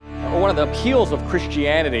of the appeals of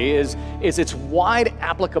Christianity is its wide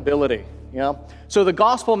applicability. So the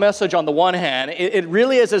gospel message on the one hand, it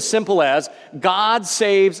really is as simple as God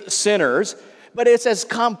saves sinners, but it's as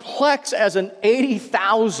complex as an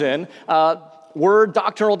 80,000 word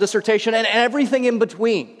doctrinal dissertation and everything in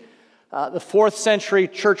between. The 4th century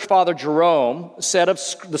church father Jerome said of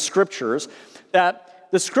the scriptures that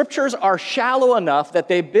the scriptures are shallow enough that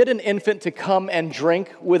they bid an infant to come and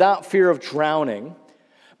drink without fear of drowning,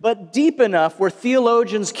 but deep enough where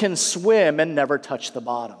theologians can swim and never touch the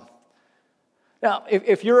bottom. Now,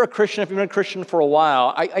 if you're a Christian, if you've been a Christian for a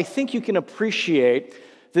while, I think you can appreciate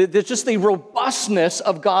just the robustness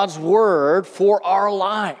of God's word for our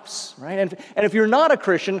lives, right? And if you're not a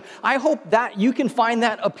Christian, I hope that you can find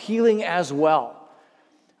that appealing as well.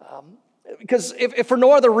 Because if for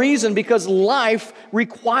no other reason, because life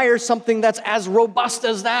requires something that's as robust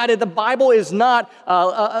as that. The Bible is not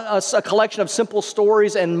a collection of simple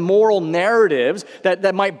stories and moral narratives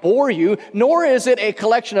that might bore you, nor is it a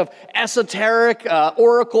collection of esoteric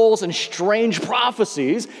oracles and strange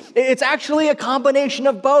prophecies. It's actually a combination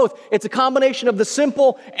of both. It's a combination of the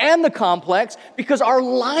simple and the complex, because our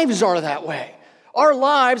lives are that way. Our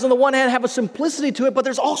lives, on the one hand, have a simplicity to it, but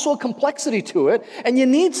there's also a complexity to it, and you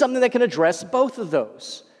need something that can address both of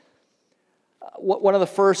those. One of the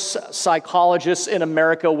first psychologists in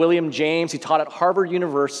America, William James, he taught at Harvard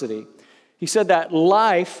University. He said that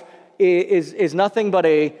life is nothing but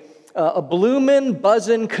a bloomin',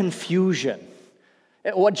 buzzin' confusion.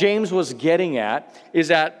 And what James was getting at is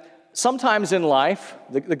that sometimes in life,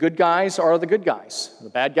 the good guys are the good guys. The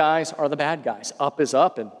bad guys are the bad guys. Up is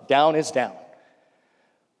up and down is down.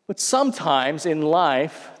 But sometimes in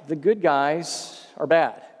life, the good guys are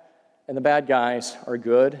bad, and the bad guys are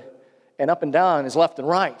good, and up and down is left and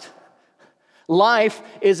right. Life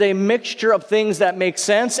is a mixture of things that make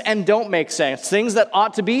sense and don't make sense, things that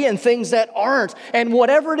ought to be and things that aren't. And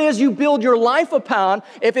whatever it is you build your life upon,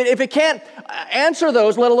 if it can't answer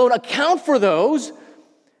those, let alone account for those,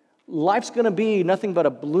 life's going to be nothing but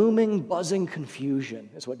a blooming, buzzing confusion,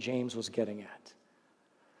 is what James was getting at.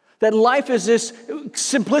 That life is this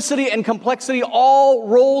simplicity and complexity all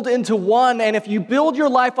rolled into one, and if you build your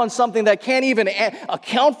life on something that can't even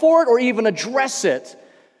account for it or even address it,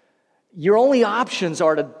 your only options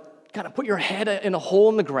are to kind of put your head in a hole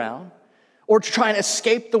in the ground, or to try and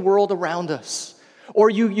escape the world around us.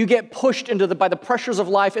 Or you get pushed by the pressures of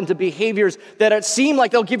life into behaviors that seem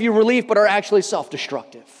like they'll give you relief but are actually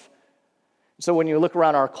self-destructive. So when you look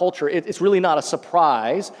around our culture, it's really not a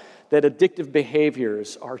surprise that addictive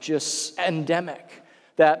behaviors are just endemic,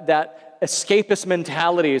 that escapist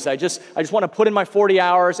mentalities. I just want to put in my 40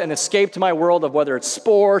 hours and escape to my world of whether it's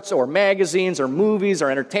sports or magazines or movies or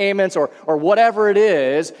entertainments or whatever it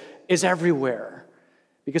is everywhere.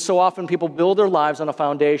 Because so often people build their lives on a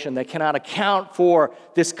foundation that cannot account for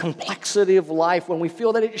this complexity of life when we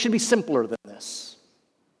feel that it should be simpler than this.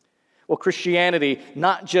 Well, Christianity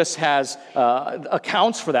not just has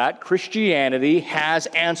accounts for that. Christianity has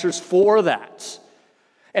answers for that.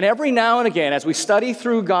 And every now and again, as we study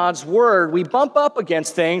through God's Word, we bump up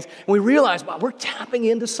against things, and we realize, wow, we're tapping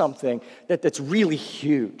into something that's really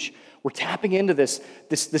huge. We're tapping into this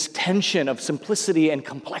tension of simplicity and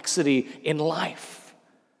complexity in life.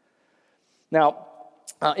 Now,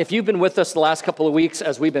 if you've been with us the last couple of weeks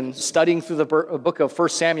as we've been studying through the book of 1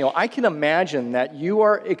 Samuel, I can imagine that you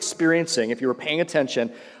are experiencing, if you were paying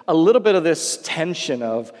attention, a little bit of this tension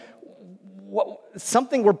of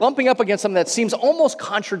we're bumping up against something that seems almost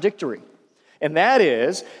contradictory. And that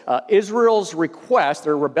is Israel's request,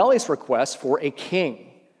 their rebellious request for a king.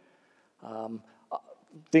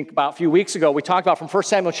 Think about a few weeks ago, we talked about from 1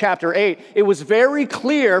 Samuel chapter 8, it was very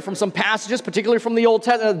clear from some passages, particularly from the Old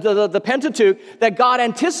Testament, the Pentateuch, that God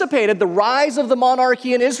anticipated the rise of the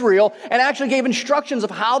monarchy in Israel and actually gave instructions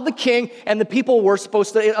of how the king and the people were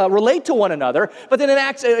supposed to relate to one another. But then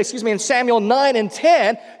in Samuel 9 and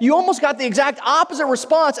 10, you almost got the exact opposite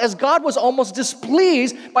response, as God was almost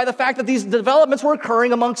displeased by the fact that these developments were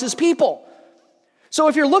occurring amongst his people. So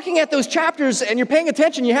if you're looking at those chapters and you're paying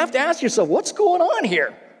attention, you have to ask yourself, what's going on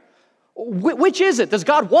here? Which is it? Does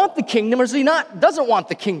God want the kingdom, or does he doesn't want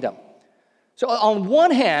the kingdom? So on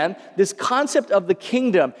one hand, this concept of the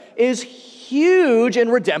kingdom is huge in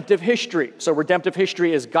redemptive history. So redemptive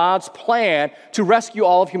history is God's plan to rescue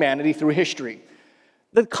all of humanity through history.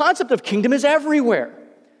 The concept of kingdom is everywhere.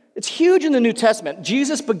 It's huge in the New Testament.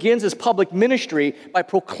 Jesus begins his public ministry by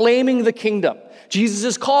proclaiming the kingdom. Jesus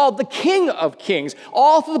is called the King of Kings.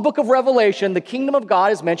 All through the book of Revelation, the kingdom of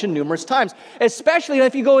God is mentioned numerous times. Especially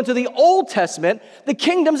if you go into the Old Testament, the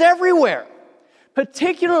kingdom's everywhere.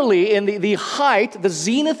 particularly in the height, the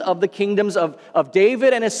zenith of the kingdoms of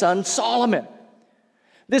David and his son Solomon.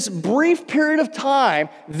 This brief period of time,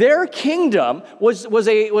 their kingdom was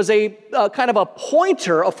a kind of a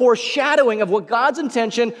pointer, a foreshadowing of what God's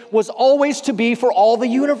intention was always to be for all the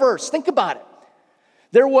universe. Think about it.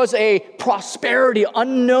 There was a prosperity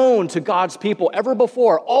unknown to God's people ever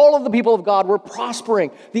before. All of the people of God were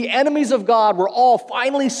prospering. The enemies of God were all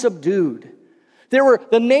finally subdued.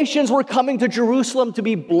 The nations were coming to Jerusalem to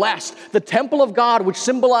be blessed. The temple of God, which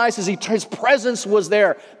symbolizes his presence, was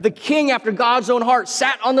there. The king, after God's own heart,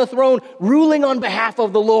 sat on the throne, ruling on behalf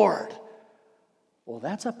of the Lord. Well,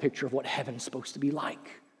 that's a picture of what heaven's supposed to be like.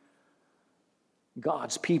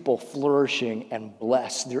 God's people flourishing and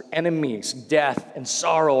blessed. Their enemies, death and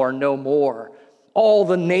sorrow, are no more. All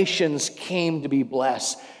the nations came to be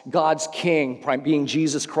blessed. God's king, being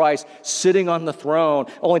Jesus Christ, sitting on the throne.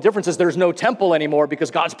 Only difference is there's no temple anymore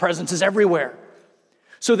because God's presence is everywhere.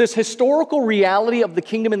 So this historical reality of the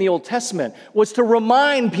kingdom in the Old Testament was to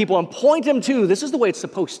remind people and point them to, this is the way it's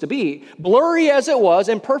supposed to be. Blurry as it was,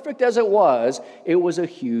 imperfect as it was a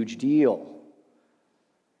huge deal.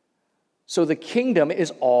 So the kingdom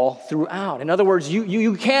is all throughout. In other words,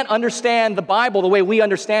 you can't understand the Bible the way we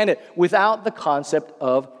understand it without the concept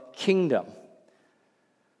of kingdom.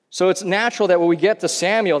 So it's natural that when we get to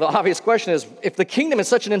Samuel, the obvious question is, if the kingdom is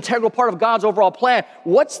such an integral part of God's overall plan,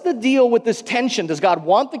 what's the deal with this tension? Does God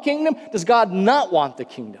want the kingdom? Does God not want the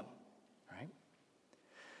kingdom? Right?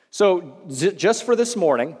 So just for this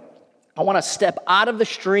morning, I want to step out of the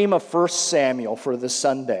stream of 1 Samuel for this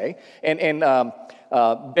Sunday.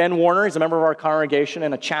 Ben Warner, he's a member of our congregation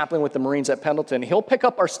and a chaplain with the Marines at Pendleton. He'll pick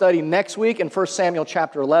up our study next week in 1 Samuel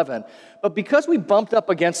chapter 11. But because we bumped up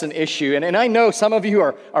against an issue, and I know some of you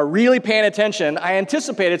are really paying attention, I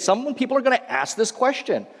anticipated some people are going to ask this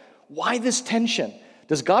question. Why this tension?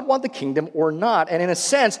 Does God want the kingdom or not? And in a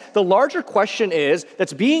sense, the larger question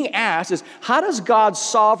that's being asked is, how does God's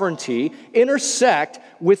sovereignty intersect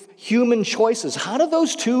with human choices? How do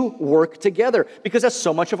those two work together? Because that's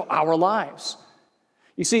so much of our lives.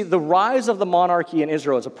 You see, the rise of the monarchy in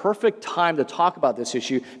Israel is a perfect time to talk about this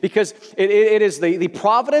issue because it is the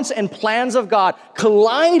providence and plans of God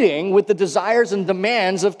colliding with the desires and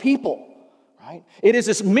demands of people. Right? It is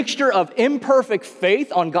this mixture of imperfect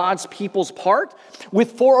faith on God's people's part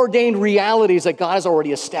with foreordained realities that God has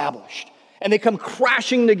already established. And they come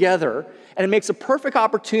crashing together, and it makes a perfect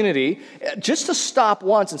opportunity just to stop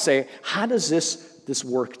once and say, how does this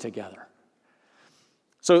work together?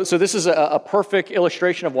 So this is a perfect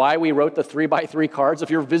illustration of why we wrote the 3x3 cards.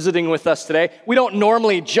 If you're visiting with us today, we don't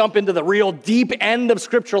normally jump into the real deep end of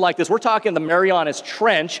Scripture like this. We're talking the Marianas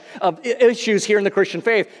Trench of issues here in the Christian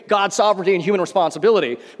faith, God's sovereignty and human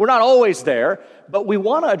responsibility. We're not always there, but we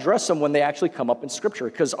want to address them when they actually come up in Scripture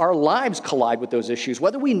because our lives collide with those issues,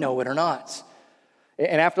 whether we know it or not.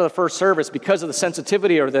 And after the first service, because of the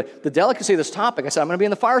sensitivity or the delicacy of this topic, I said, I'm going to be in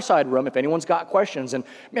the fireside room if anyone's got questions. And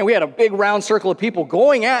man, we had a big round circle of people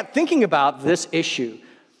thinking about this issue.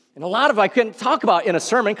 And a lot of it I couldn't talk about in a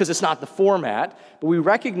sermon because it's not the format, but we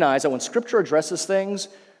recognize that when Scripture addresses things,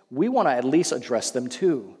 we want to at least address them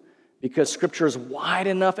too, because Scripture is wide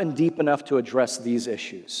enough and deep enough to address these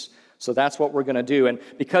issues. So that's what we're going to do. And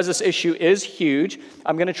because this issue is huge,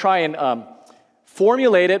 I'm going to try and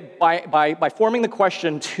formulate it by forming the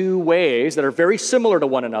question two ways that are very similar to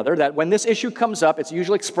one another, that when this issue comes up, it's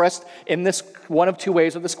usually expressed in this one of two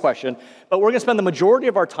ways of this question, but we're going to spend the majority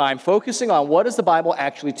of our time focusing on what does the Bible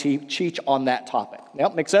actually teach on that topic.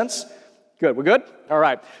 Yep, make sense? Good, we're good? All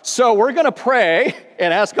right. So we're going to pray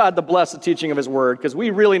and ask God to bless the teaching of His Word because we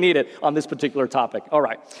really need it on this particular topic. All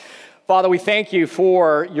right. Father, we thank You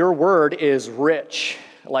for Your Word is rich.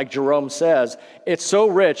 Like Jerome says, it's so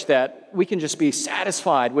rich that we can just be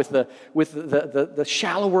satisfied with the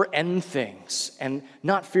shallower end things and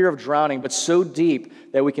not fear of drowning, but so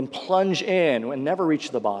deep that we can plunge in and never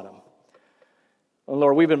reach the bottom. And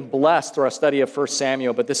Lord, we've been blessed through our study of 1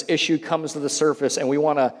 Samuel, but this issue comes to the surface and we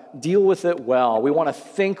want to deal with it well. We want to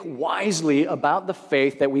think wisely about the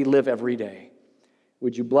faith that we live every day.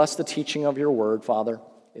 Would You bless the teaching of Your Word, Father?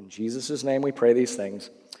 In Jesus' name we pray these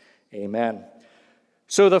things. Amen.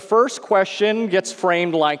 So the first question gets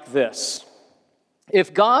framed like this.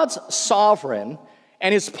 If God's sovereign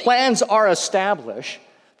and His plans are established,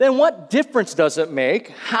 then what difference does it make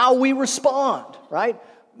how we respond, right?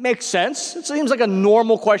 Makes sense. It seems like a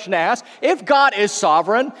normal question to ask. If God is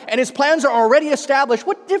sovereign and His plans are already established,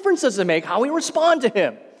 what difference does it make how we respond to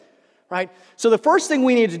Him? Right? So the first thing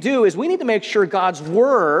we need to do is we need to make sure God's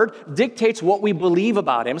Word dictates what we believe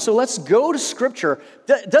about Him. So let's go to Scripture.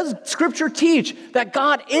 Does Scripture teach that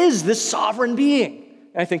God is this sovereign being?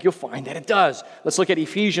 And I think you'll find that it does. Let's look at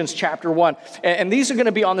Ephesians chapter 1. And these are going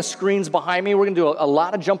to be on the screens behind me. We're going to do a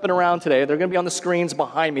lot of jumping around today. They're going to be on the screens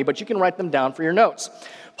behind me, but you can write them down for your notes.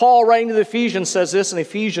 Paul, writing to the Ephesians, says this in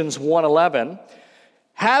Ephesians 1:11,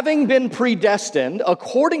 having been predestined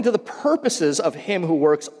according to the purposes of him who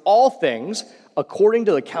works all things according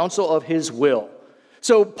to the counsel of his will.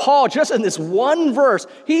 So Paul, just in this one verse,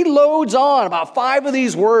 he loads on about 5 of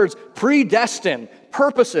these words: predestined,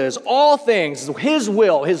 purposes, all things, his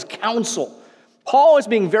will, his counsel. Paul is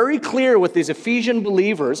being very clear with these Ephesian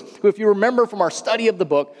believers who, if you remember from our study of the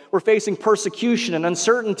book, were facing persecution and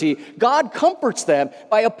uncertainty. Paul comforts them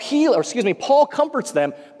by appealing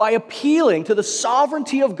to the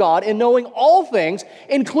sovereignty of God in knowing all things,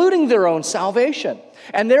 including their own salvation.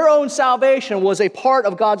 And their own salvation was a part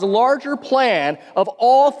of God's larger plan of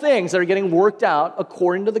all things that are getting worked out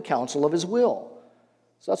according to the counsel of his will.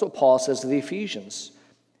 So that's what Paul says to the Ephesians.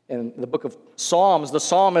 In the book of Psalms, the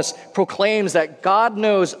psalmist proclaims that God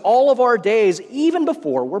knows all of our days even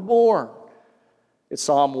before we're born. It's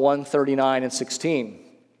Psalm 139:16.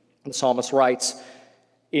 The psalmist writes,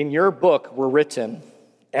 in your book were written,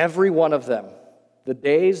 every one of them, the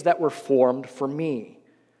days that were formed for me,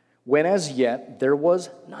 when as yet there was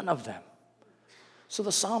none of them. So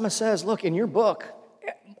the psalmist says, look, in your book,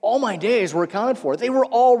 all my days were accounted for. They were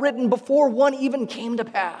all written before one even came to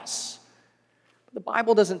pass. The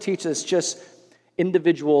Bible doesn't teach us just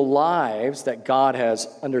individual lives that God has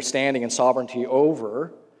understanding and sovereignty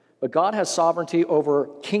over, but God has sovereignty over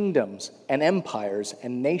kingdoms and empires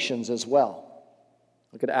and nations as well.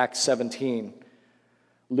 Look at Acts 17.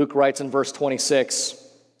 Luke writes in verse 26,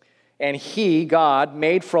 and he, God,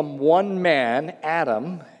 made from one man,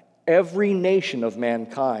 Adam, every nation of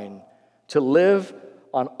mankind to live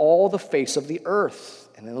on all the face of the earth.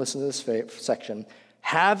 And then listen to this section.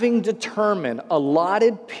 Having determined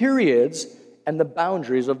allotted periods and the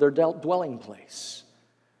boundaries of their dwelling place.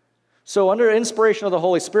 So under inspiration of the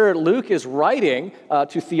Holy Spirit, Luke is writing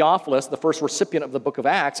to Theophilus, the first recipient of the book of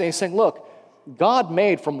Acts, and he's saying, look, God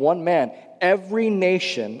made from one man every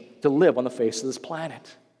nation to live on the face of this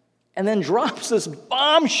planet. And then drops this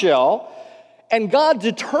bombshell, and God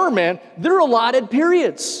determined their allotted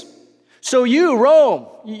periods. So you, Rome,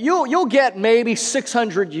 you'll get maybe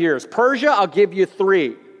 600 years. Persia, I'll give you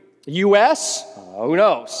 3. U.S., who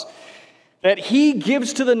knows? That he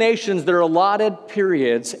gives to the nations their allotted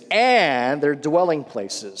periods and their dwelling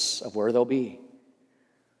places of where they'll be.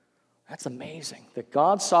 That's amazing, that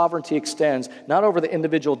God's sovereignty extends not over the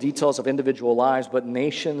individual details of individual lives, but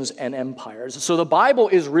nations and empires. So the Bible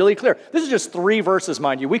is really clear. This is just 3 verses,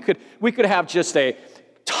 mind you. We could have just a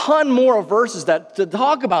ton more verses that to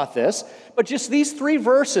talk about this, but just these 3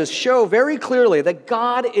 verses show very clearly that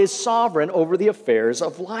God is sovereign over the affairs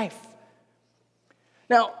of life.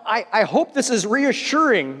 Now, I hope this is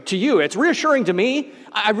reassuring to you. It's reassuring to me.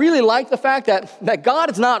 I really like the fact that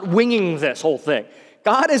God is not winging this whole thing.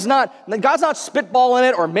 God's not spitballing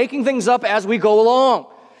it or making things up as we go along.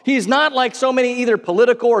 He's not like so many either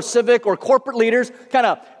political or civic or corporate leaders kind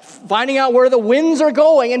of finding out where the winds are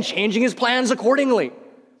going and changing his plans accordingly.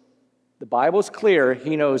 The Bible's clear.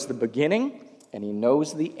 He knows the beginning and he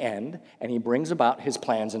knows the end, and he brings about his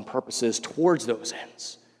plans and purposes towards those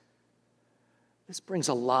ends. This brings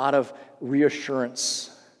a lot of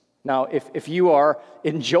reassurance. Now, if you are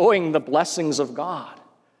enjoying the blessings of God,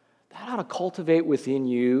 that ought to cultivate within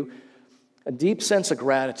you a deep sense of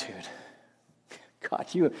gratitude.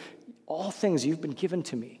 God, all things you've been given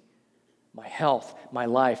to me, my health, my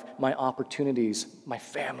life, my opportunities, my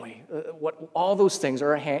family, all those things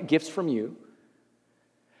are gifts from you.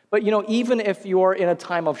 But even if you're in a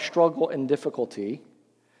time of struggle and difficulty,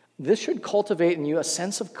 this should cultivate in you a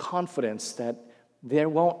sense of confidence that they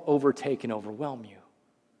won't overtake and overwhelm you,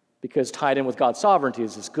 because tied in with God's sovereignty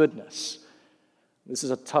is his goodness. This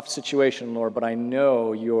is a tough situation, Lord, but I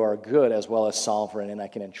know you are good as well as sovereign, and I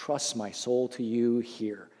can entrust my soul to you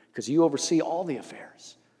here because you oversee all the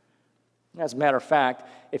affairs. As a matter of fact,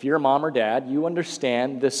 if you're a mom or dad, you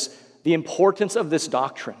understand the importance of this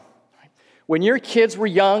doctrine. When your kids were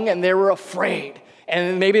young and they were afraid,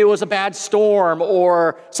 and maybe it was a bad storm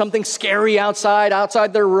or something scary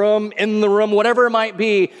outside their room, in the room, whatever it might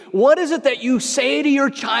be, what is it that you say to your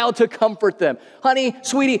child to comfort them? Honey,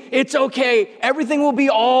 sweetie, it's okay. Everything will be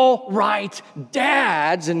all right.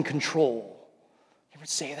 Dad's in control. You ever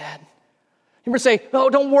say that? You ever say, oh,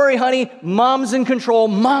 don't worry, honey. Mom's in control.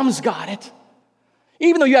 Mom's got it.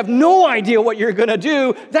 Even though you have no idea what you're going to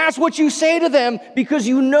do, that's what you say to them, because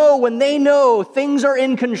you know when they know things are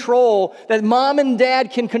in control, that mom and dad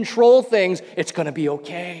can control things, it's going to be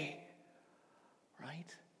okay,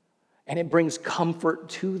 right? And it brings comfort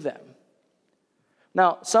to them.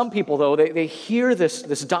 Now, some people, though, they hear this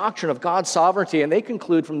doctrine of God's sovereignty, and they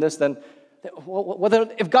conclude from this then,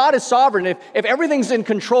 if God is sovereign, if everything's in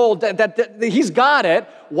control, that He's got it,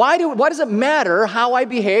 why does it matter how I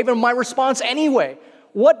behave and my response anyway?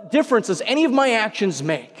 What difference does any of my actions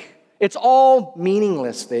make? It's all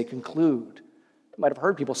meaningless, they conclude. You might have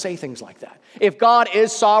heard people say things like that. If God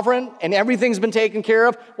is sovereign and everything's been taken care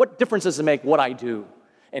of, what difference does it make what I do?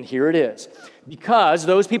 And here it is. Because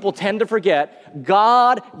those people tend to forget,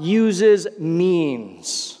 God uses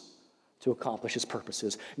means to accomplish His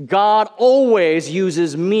purposes. God always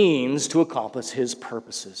uses means to accomplish His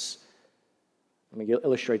purposes. Let me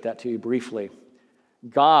illustrate that to you briefly.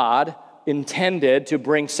 God intended to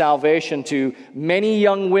bring salvation to many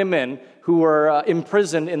young women who were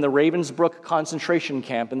imprisoned in the Ravensbrück concentration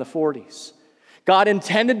camp in the 40s. God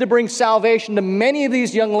intended to bring salvation to many of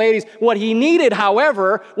these young ladies. What He needed,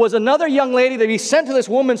 however, was another young lady that He sent to this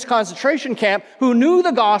woman's concentration camp who knew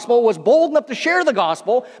the gospel, was bold enough to share the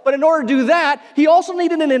gospel, but in order to do that, He also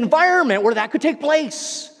needed an environment where that could take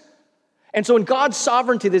place. And so in God's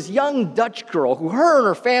sovereignty, this young Dutch girl, who her and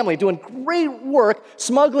her family doing great work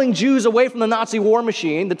smuggling Jews away from the Nazi war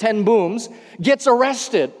machine, the 10 Booms, gets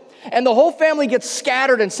arrested. And the whole family gets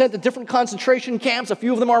scattered and sent to different concentration camps. A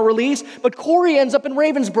few of them are released, but Corrie ends up in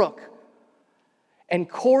Ravensbrück. And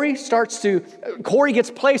Corrie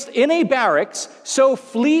gets placed in a barracks so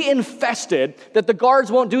flea-infested that the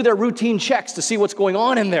guards won't do their routine checks to see what's going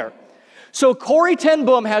on in there. So Corrie ten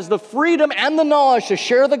Boom has the freedom and the knowledge to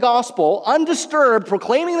share the gospel undisturbed,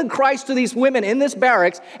 proclaiming the Christ to these women in this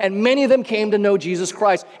barracks, and many of them came to know Jesus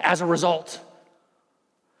Christ as a result.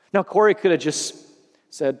 Now, Corrie could have just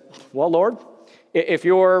said, well, Lord, if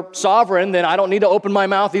you're sovereign, then I don't need to open my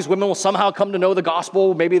mouth. These women will somehow come to know the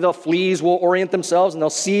gospel. Maybe the fleas will orient themselves and they'll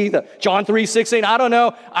see the John 3:16. I don't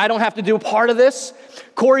know. I don't have to do a part of this.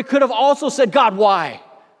 Corrie could have also said, God, why?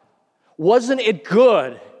 Wasn't it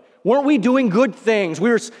good? Weren't we doing good things? We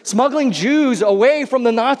were smuggling Jews away from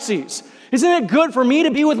the Nazis. Isn't it good for me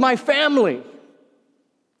to be with my family?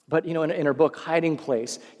 But, in her book, Hiding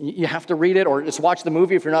Place, you have to read it or just watch the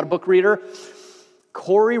movie if you're not a book reader.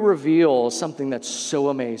 Corrie reveals something that's so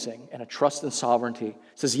amazing and a trust in sovereignty. It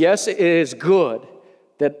says, yes, it is good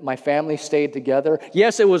that my family stayed together.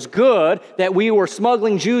 Yes, it was good that we were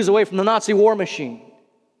smuggling Jews away from the Nazi war machine.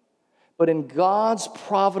 But in God's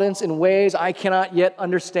providence in ways I cannot yet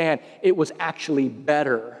understand, it was actually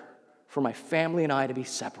better for my family and I to be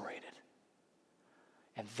separated.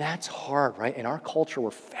 And that's hard, right? In our culture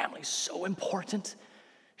where family is so important,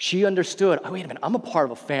 she understood, oh, wait a minute, I'm a part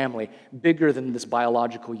of a family bigger than this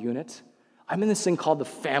biological unit. I'm in this thing called the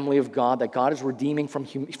family of God that God is redeeming from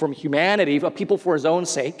humanity, a people for His own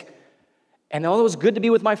sake. And though it was good to be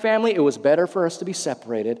with my family, it was better for us to be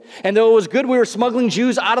separated. And though it was good we were smuggling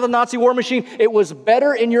Jews out of the Nazi war machine, it was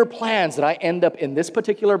better in your plans that I end up in this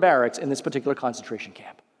particular barracks, in this particular concentration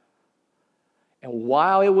camp. And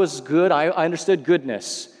while it was good, I understood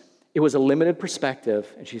goodness. It was a limited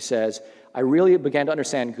perspective. And she says, I really began to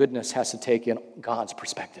understand goodness has to take in God's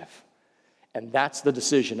perspective. And that's the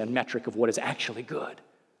decision and metric of what is actually good.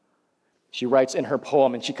 She writes in her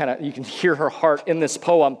poem, and you can hear her heart in this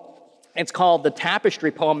poem. It's called the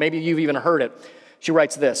Tapestry Poem. Maybe you've even heard it. She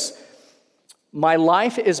writes this: my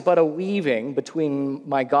life is but a weaving between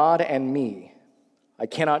my God and me. I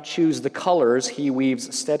cannot choose the colors He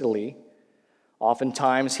weaves steadily.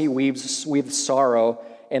 Oftentimes He weaves with sorrow,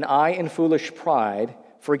 and I in foolish pride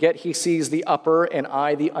forget He sees the upper and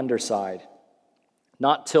I the underside.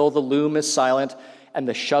 Not till the loom is silent and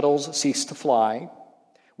the shuttles cease to fly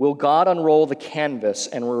will God unroll the canvas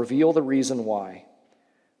and reveal the reason why.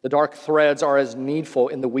 The dark threads are as needful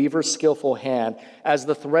in the weaver's skillful hand as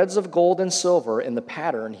the threads of gold and silver in the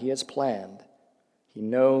pattern He has planned. He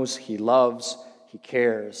knows, He loves, He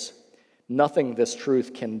cares. Nothing this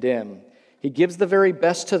truth can dim. He gives the very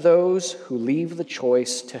best to those who leave the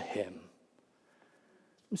choice to Him.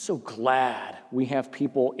 I'm so glad we have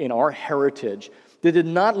people in our heritage that did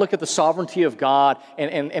not look at the sovereignty of God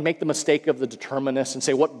and make the mistake of the determinist and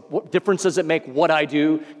say, what difference does it make what I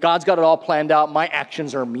do? God's got it all planned out. My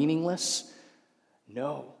actions are meaningless.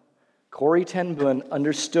 No. Corrie ten Boom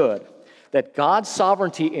understood that God's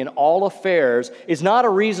sovereignty in all affairs is not a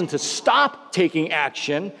reason to stop taking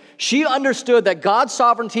action. She understood that God's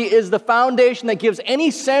sovereignty is the foundation that gives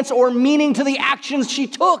any sense or meaning to the actions she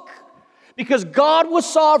took. Because God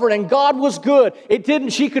was sovereign and God was good.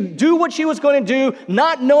 She could do what she was going to do,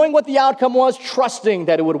 not knowing what the outcome was, trusting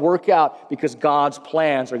that it would work out because God's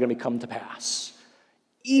plans are going to come to pass,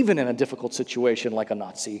 even in a difficult situation like a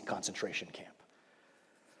Nazi concentration camp.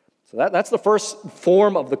 So that's the first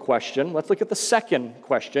form of the question. Let's look at the second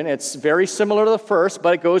question. It's very similar to the first,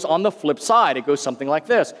 but it goes on the flip side. It goes something like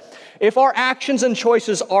this. If our actions and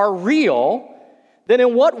choices are real, then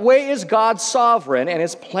in what way is God sovereign and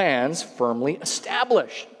his plans firmly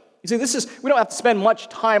established? You see, we don't have to spend much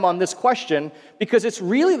time on this question because it's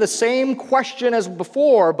really the same question as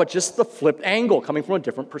before, but just the flipped angle coming from a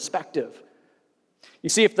different perspective. You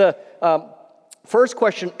see, if the first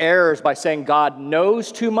question errs by saying God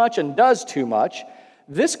knows too much and does too much,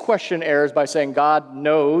 this question errs by saying God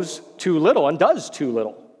knows too little and does too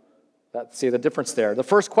little. See the difference there. The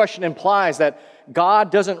first question implies that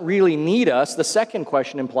God doesn't really need us. The second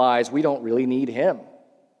question implies we don't really need him.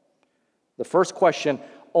 The first question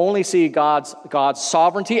only sees God's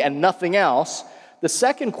sovereignty and nothing else. The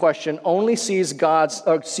second question only sees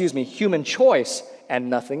human choice and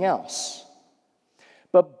nothing else.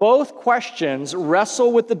 But both questions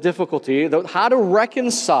wrestle with the difficulty of how to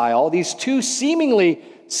reconcile these two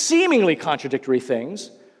seemingly contradictory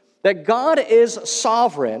things, that God is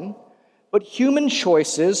sovereign, but human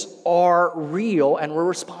choices are real and we're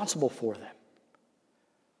responsible for them.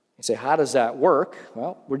 You say, how does that work?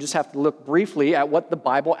 Well, we just have to look briefly at what the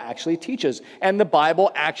Bible actually teaches. And the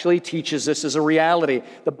Bible actually teaches this as a reality.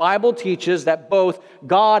 The Bible teaches that both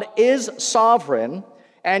God is sovereign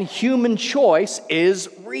and human choice is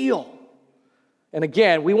real. And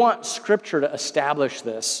again, we want Scripture to establish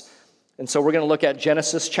this. And so we're going to look at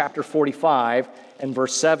Genesis chapter 45 and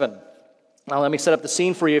verse 7. Now let me set up the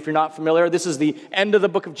scene for you if you're not familiar. This is the end of the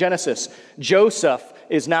book of Genesis. Joseph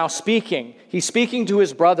is now speaking. He's speaking to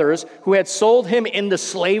his brothers who had sold him into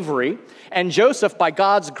slavery. And Joseph, by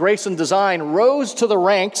God's grace and design, rose to the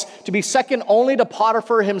ranks to be second only to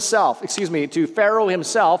to Pharaoh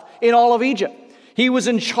himself in all of Egypt. He was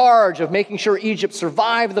in charge of making sure Egypt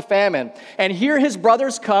survived the famine. And here his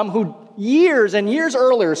brothers come who years and years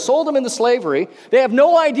earlier sold him into slavery. They have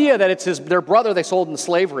no idea that it's their brother they sold into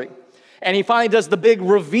slavery. And he finally does the big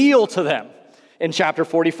reveal to them in chapter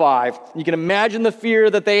 45. You can imagine the fear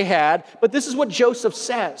that they had. But this is what Joseph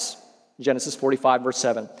says, Genesis 45, verse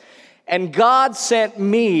 7. And God sent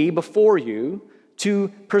me before you to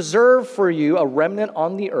preserve for you a remnant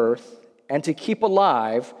on the earth and to keep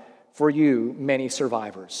alive for you many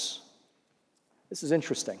survivors. This is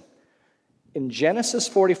interesting. In Genesis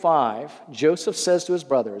 45, Joseph says to his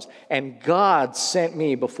brothers, and God sent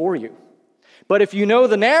me before you. But if you know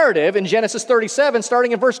the narrative in Genesis 37,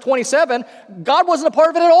 starting in verse 27, God wasn't a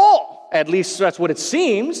part of it at all. At least that's what it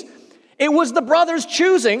seems. It was the brothers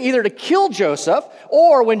choosing either to kill Joseph,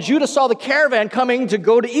 or when Judah saw the caravan coming to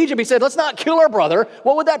go to Egypt, he said, let's not kill our brother.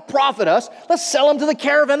 What would that profit us? Let's sell him to the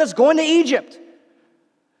caravan that's going to Egypt.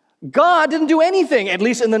 God didn't do anything, at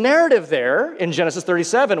least in the narrative there in Genesis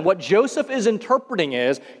 37. What Joseph is interpreting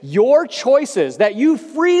is your choices that you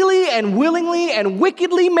freely and willingly and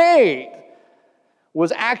wickedly made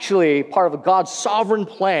was actually part of God's sovereign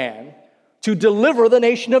plan to deliver the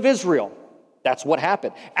nation of Israel. That's what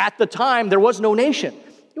happened. At the time, there was no nation.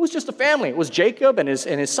 It was just a family. It was Jacob and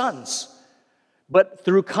his sons. But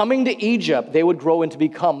through coming to Egypt, they would grow into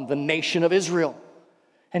become the nation of Israel.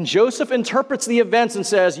 And Joseph interprets the events and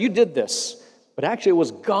says, you did this. But actually, it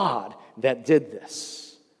was God that did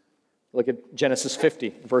this. Look at Genesis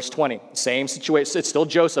 50, verse 20. Same situation. It's still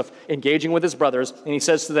Joseph engaging with his brothers. And he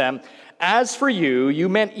says to them, as for you, you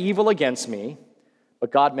meant evil against me,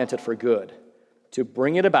 but God meant it for good, to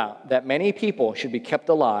bring it about that many people should be kept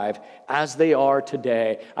alive as they are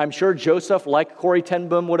today. I'm sure Joseph, like Corrie ten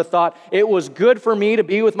Boom, would have thought, it was good for me to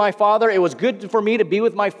be with my father. It was good for me to be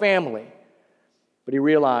with my family. But he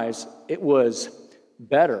realized it was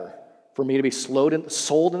better for me to be sold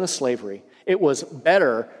into slavery. It was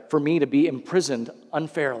better for me to be imprisoned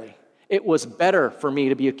unfairly. It was better for me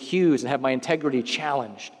to be accused and have my integrity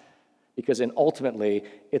challenged. Because ultimately,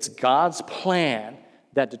 it's God's plan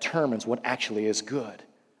that determines what actually is good,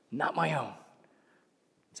 not my own.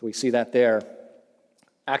 So we see that there.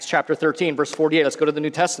 Acts chapter 13, verse 48. Let's go to the New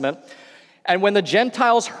Testament. And when the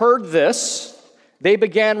Gentiles heard this, they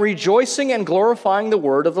began rejoicing and glorifying the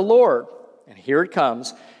word of the Lord. And here it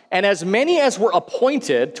comes. And as many as were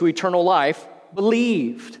appointed to eternal life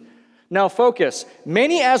believed. Now focus.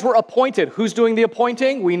 Many as were appointed. Who's doing the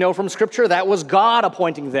appointing? We know from Scripture that was God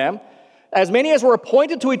appointing them. As many as were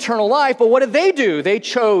appointed to eternal life, but what did they do? They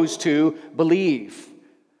chose to believe.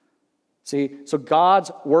 See, so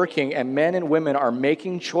God's working and men and women are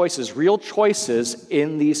making choices, real choices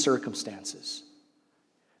in these circumstances.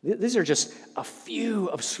 These are just a few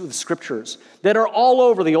of the scriptures that are all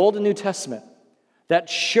over the Old and New Testament that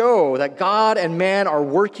show that God and man are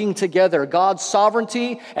working together, God's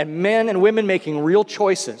sovereignty and men and women making real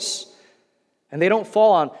choices. And they don't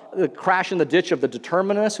fall on the crash in the ditch of the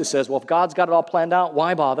determinist who says, well, if God's got it all planned out,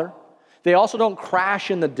 why bother? They also don't crash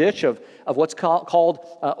in the ditch of what's called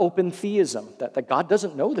open theism, that God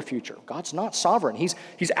doesn't know the future. God's not sovereign. He's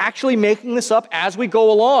actually making this up as we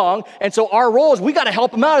go along, and so our role is we got to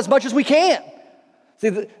help him out as much as we can. See,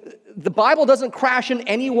 the Bible doesn't crash in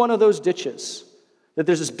any one of those ditches. That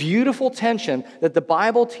there's this beautiful tension that the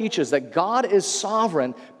Bible teaches that God is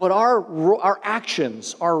sovereign, but our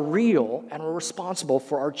actions are real and we're responsible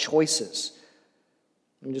for our choices.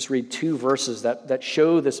 Let me just read 2 verses that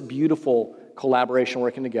show this beautiful collaboration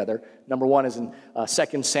working together. Number 1 is in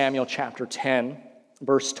 2 Samuel chapter 10,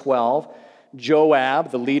 verse 12.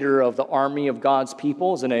 Joab, the leader of the army of God's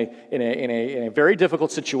people, is in a very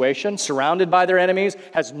difficult situation, surrounded by their enemies,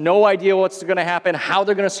 has no idea what's going to happen, how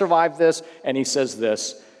they're going to survive this, and he says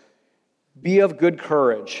this, "Be of good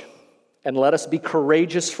courage, and let us be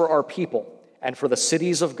courageous for our people and for the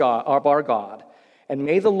cities of our God, and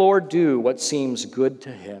may the Lord do what seems good to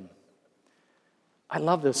him." I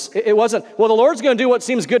love this. It wasn't, well, the Lord's going to do what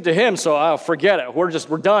seems good to him, so forget it. We're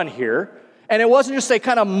done here. And it wasn't just a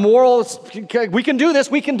kind of moral, we can do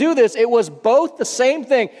this, we can do this. It was both the same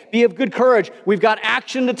thing. Be of good courage. We've got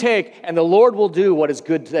action to take, and the Lord will do what is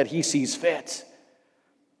good that he sees fit.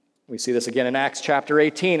 We see this again in Acts chapter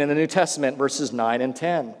 18 in the New Testament, verses 9 and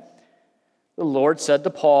 10. The Lord said to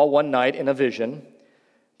Paul one night in a vision,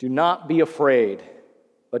 "Do not be afraid,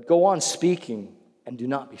 but go on speaking, and do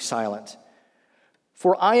not be silent.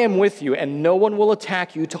 For I am with you, and no one will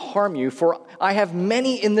attack you to harm you, for I have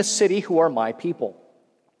many in this city who are my people."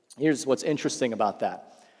 Here's what's interesting about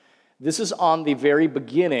that. This is on the very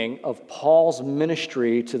beginning of Paul's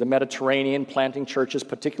ministry to the Mediterranean, planting churches,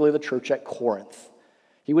 particularly the church at Corinth.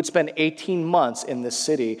 He would spend 18 months in this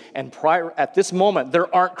city, and at this moment,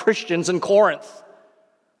 there aren't Christians in Corinth.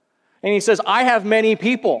 And he says, I have many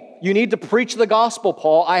people. You need to preach the gospel,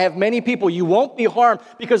 Paul. I have many people. You won't be harmed,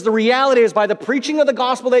 because the reality is by the preaching of the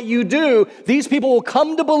gospel that you do, these people will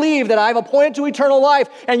come to believe that I've appointed to eternal life,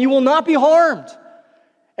 and you will not be harmed.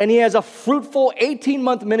 And he has a fruitful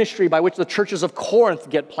 18-month ministry by which the churches of Corinth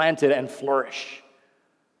get planted and flourish.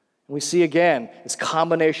 And we see again this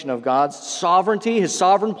combination of God's sovereignty, his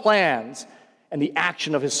sovereign plans, and the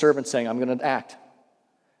action of his servants saying, I'm going to act.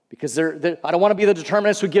 Because I don't want to be the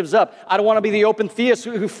determinist who gives up. I don't want to be the open theist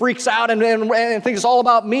who freaks out and thinks it's all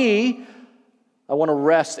about me. I want to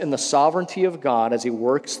rest in the sovereignty of God as he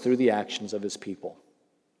works through the actions of his people.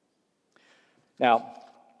 Now,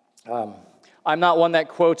 I'm not one that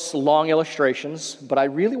quotes long illustrations, but I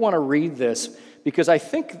really want to read this because I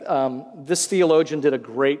think this theologian did a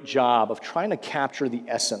great job of trying to capture the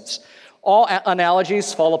essence. All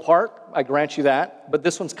analogies fall apart, I grant you that, but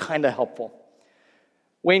this one's kind of helpful.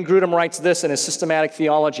 Wayne Grudem writes this in his Systematic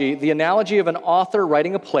Theology: "The analogy of an author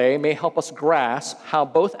writing a play may help us grasp how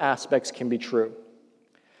both aspects can be true.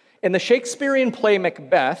 In the Shakespearean play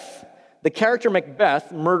Macbeth, the character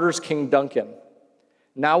Macbeth murders King Duncan.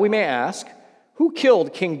 Now we may ask, who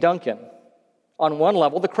killed King Duncan? On one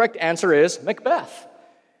level, the correct answer is Macbeth.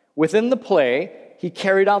 Within the play, he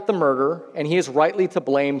carried out the murder, and he is rightly to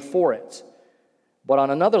blame for it. But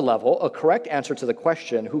on another level, a correct answer to the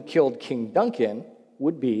question, who killed King Duncan,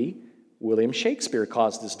 would be William Shakespeare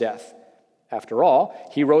caused his death. After all,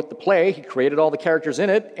 he wrote the play, he created all the characters in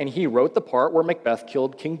it, and he wrote the part where Macbeth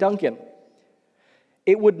killed King Duncan.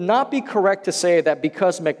 It would not be correct to say that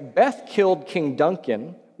because Macbeth killed King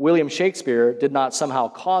Duncan, William Shakespeare did not somehow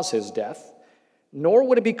cause his death, nor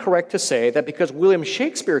would it be correct to say that because William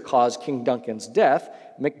Shakespeare caused King Duncan's death,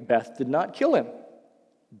 Macbeth did not kill him.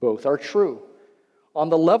 Both are true. On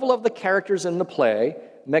the level of the characters in the play,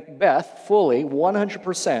 Macbeth fully,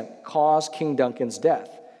 100%, caused King Duncan's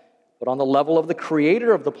death. But on the level of the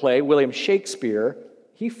creator of the play, William Shakespeare,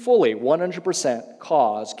 he fully, 100%,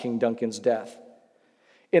 caused King Duncan's death.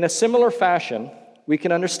 In a similar fashion, we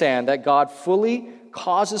can understand that God fully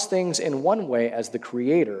causes things in one way as the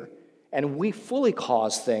creator, and we fully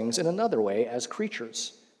cause things in another way as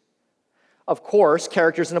creatures. Of course,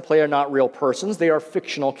 characters in a play are not real persons, they are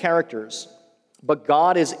fictional characters. But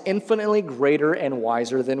God is infinitely greater and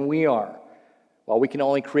wiser than we are. While we can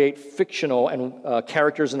only create fictional and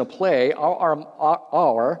characters in a play,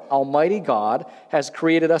 our Almighty God has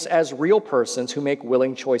created us as real persons who make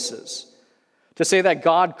willing choices. To say that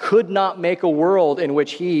God could not make a world in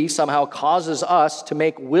which he somehow causes us to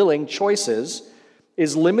make willing choices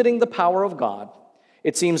is limiting the power of God.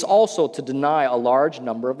 It seems also to deny a large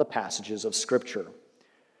number of the passages of Scripture.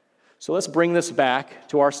 So let's bring this back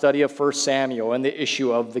to our study of 1 Samuel and the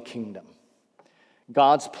issue of the kingdom.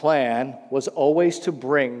 God's plan was always to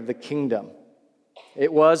bring the kingdom.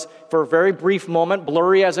 It was, for a very brief moment,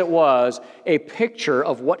 blurry as it was, a picture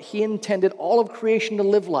of what he intended all of creation to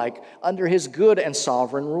live like under his good and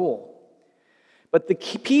sovereign rule. But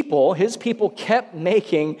his people kept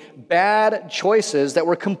making bad choices that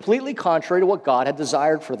were completely contrary to what God had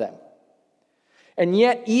desired for them. And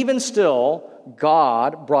yet, even still,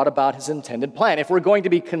 God brought about his intended plan. If we're going to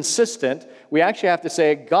be consistent, we actually have to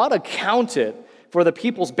say God accounted for the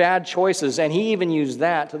people's bad choices, and he even used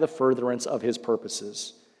that to the furtherance of his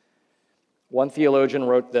purposes. One theologian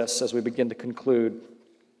wrote this as we begin to conclude: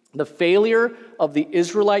 the failure of the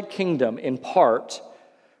Israelite kingdom, in part,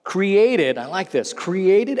 created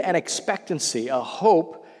an expectancy, a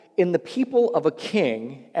hope in the people of a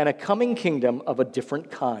king and a coming kingdom of a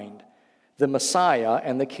different kind, the Messiah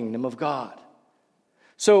and the kingdom of God.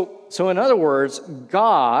 So in other words,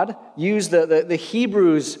 God used the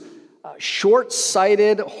Hebrews'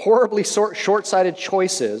 horribly short-sighted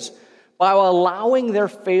choices by allowing their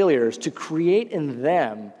failures to create in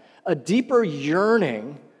them a deeper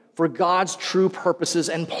yearning for God's true purposes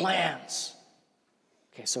and plans.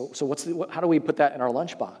 Okay, so how do we put that in our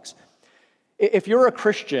lunchbox? If you're a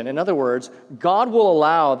Christian, in other words, God will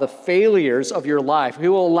allow the failures of your life, He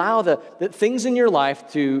will allow the things in your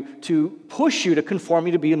life to push you, to conform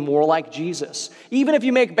you to be more like Jesus. Even if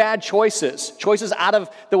you make bad choices out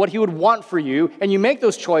of what He would want for you, and you make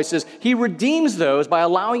those choices, He redeems those by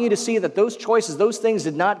allowing you to see that those choices, those things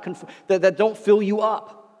that don't fill you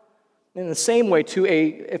up. In the same way,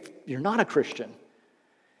 if you're not a Christian,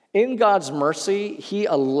 in God's mercy, He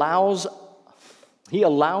allows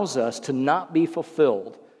us to not be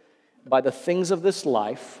fulfilled by the things of this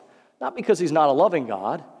life, not because He's not a loving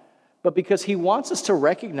God, but because He wants us to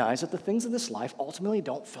recognize that the things of this life ultimately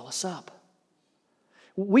don't fill us up.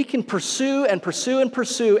 We can pursue and pursue and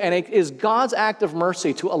pursue, and it is God's act of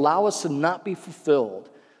mercy to allow us to not be fulfilled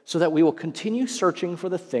so that we will continue searching for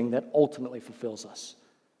the thing that ultimately fulfills us.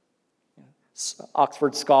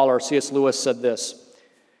 Oxford scholar C.S. Lewis said this: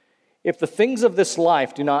 "If the things of this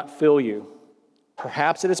life do not fill you,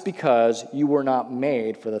 perhaps it is because you were not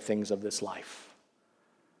made for the things of this life."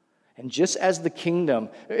 And just as the kingdom,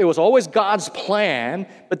 it was always God's plan,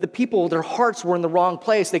 but the people, their hearts were in the wrong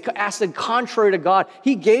place. They acted contrary to God.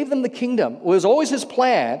 He gave them the kingdom. It was always His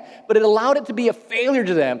plan, but it allowed it to be a failure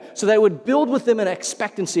to them so that it would build with them an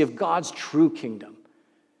expectancy of God's true kingdom.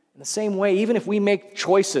 In the same way, even if we make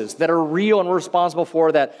choices that are real and we're responsible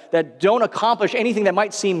for, that don't accomplish anything that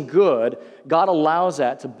might seem good, God allows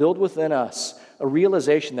that to build within us a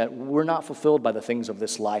realization that we're not fulfilled by the things of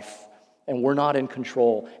this life, and we're not in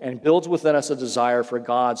control, and builds within us a desire for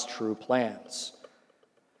God's true plans.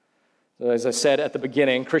 So as I said at the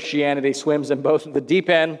beginning, Christianity swims in both the deep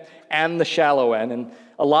end and the shallow end, and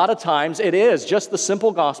a lot of times it is just the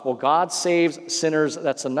simple gospel: God saves sinners,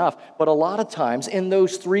 that's enough. But a lot of times in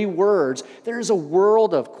those three words, there's a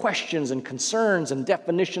world of questions and concerns and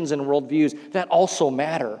definitions and worldviews that also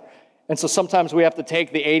matter. And so sometimes we have to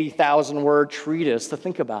take the 80,000-word treatise to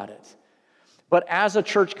think about it. But as a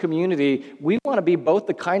church community, we want to be both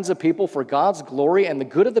the kinds of people for God's glory and the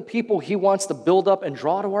good of the people He wants to build up and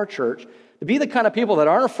draw to our church, to be the kind of people that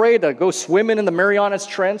aren't afraid to go swimming in the Marianas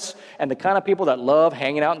Trench, and the kind of people that love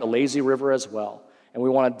hanging out in the lazy river as well. And we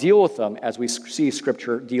want to deal with them as we see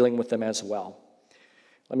Scripture dealing with them as well.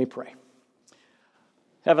 Let me pray.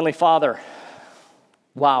 Heavenly Father,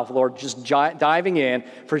 wow, Lord, just diving in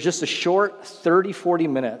for just a short 30, 40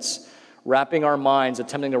 minutes,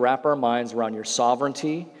 attempting to wrap our minds around Your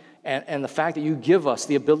sovereignty and the fact that You give us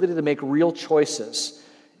the ability to make real choices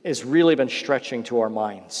has really been stretching to our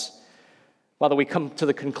minds. Father, we come to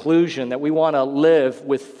the conclusion that we want to live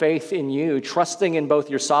with faith in You, trusting in both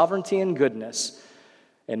Your sovereignty and goodness,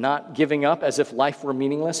 and not giving up as if life were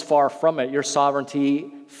meaningless. Far from it. Your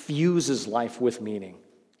sovereignty fuses life with meaning.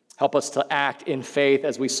 Help us to act in faith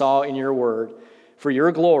as we saw in Your word. For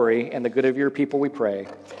Your glory and the good of Your people we pray.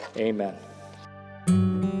 Amen.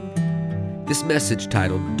 This message,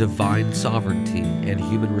 titled Divine Sovereignty and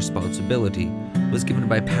Human Responsibility, was given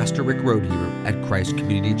by Pastor Rick Roadheaver at Christ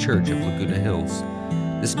Community Church of Laguna Hills.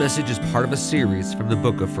 This message is part of a series from the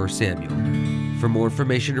book of 1 Samuel. For more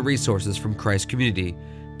information and resources from Christ Community,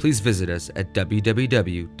 please visit us at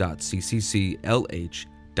www.ccclh.org.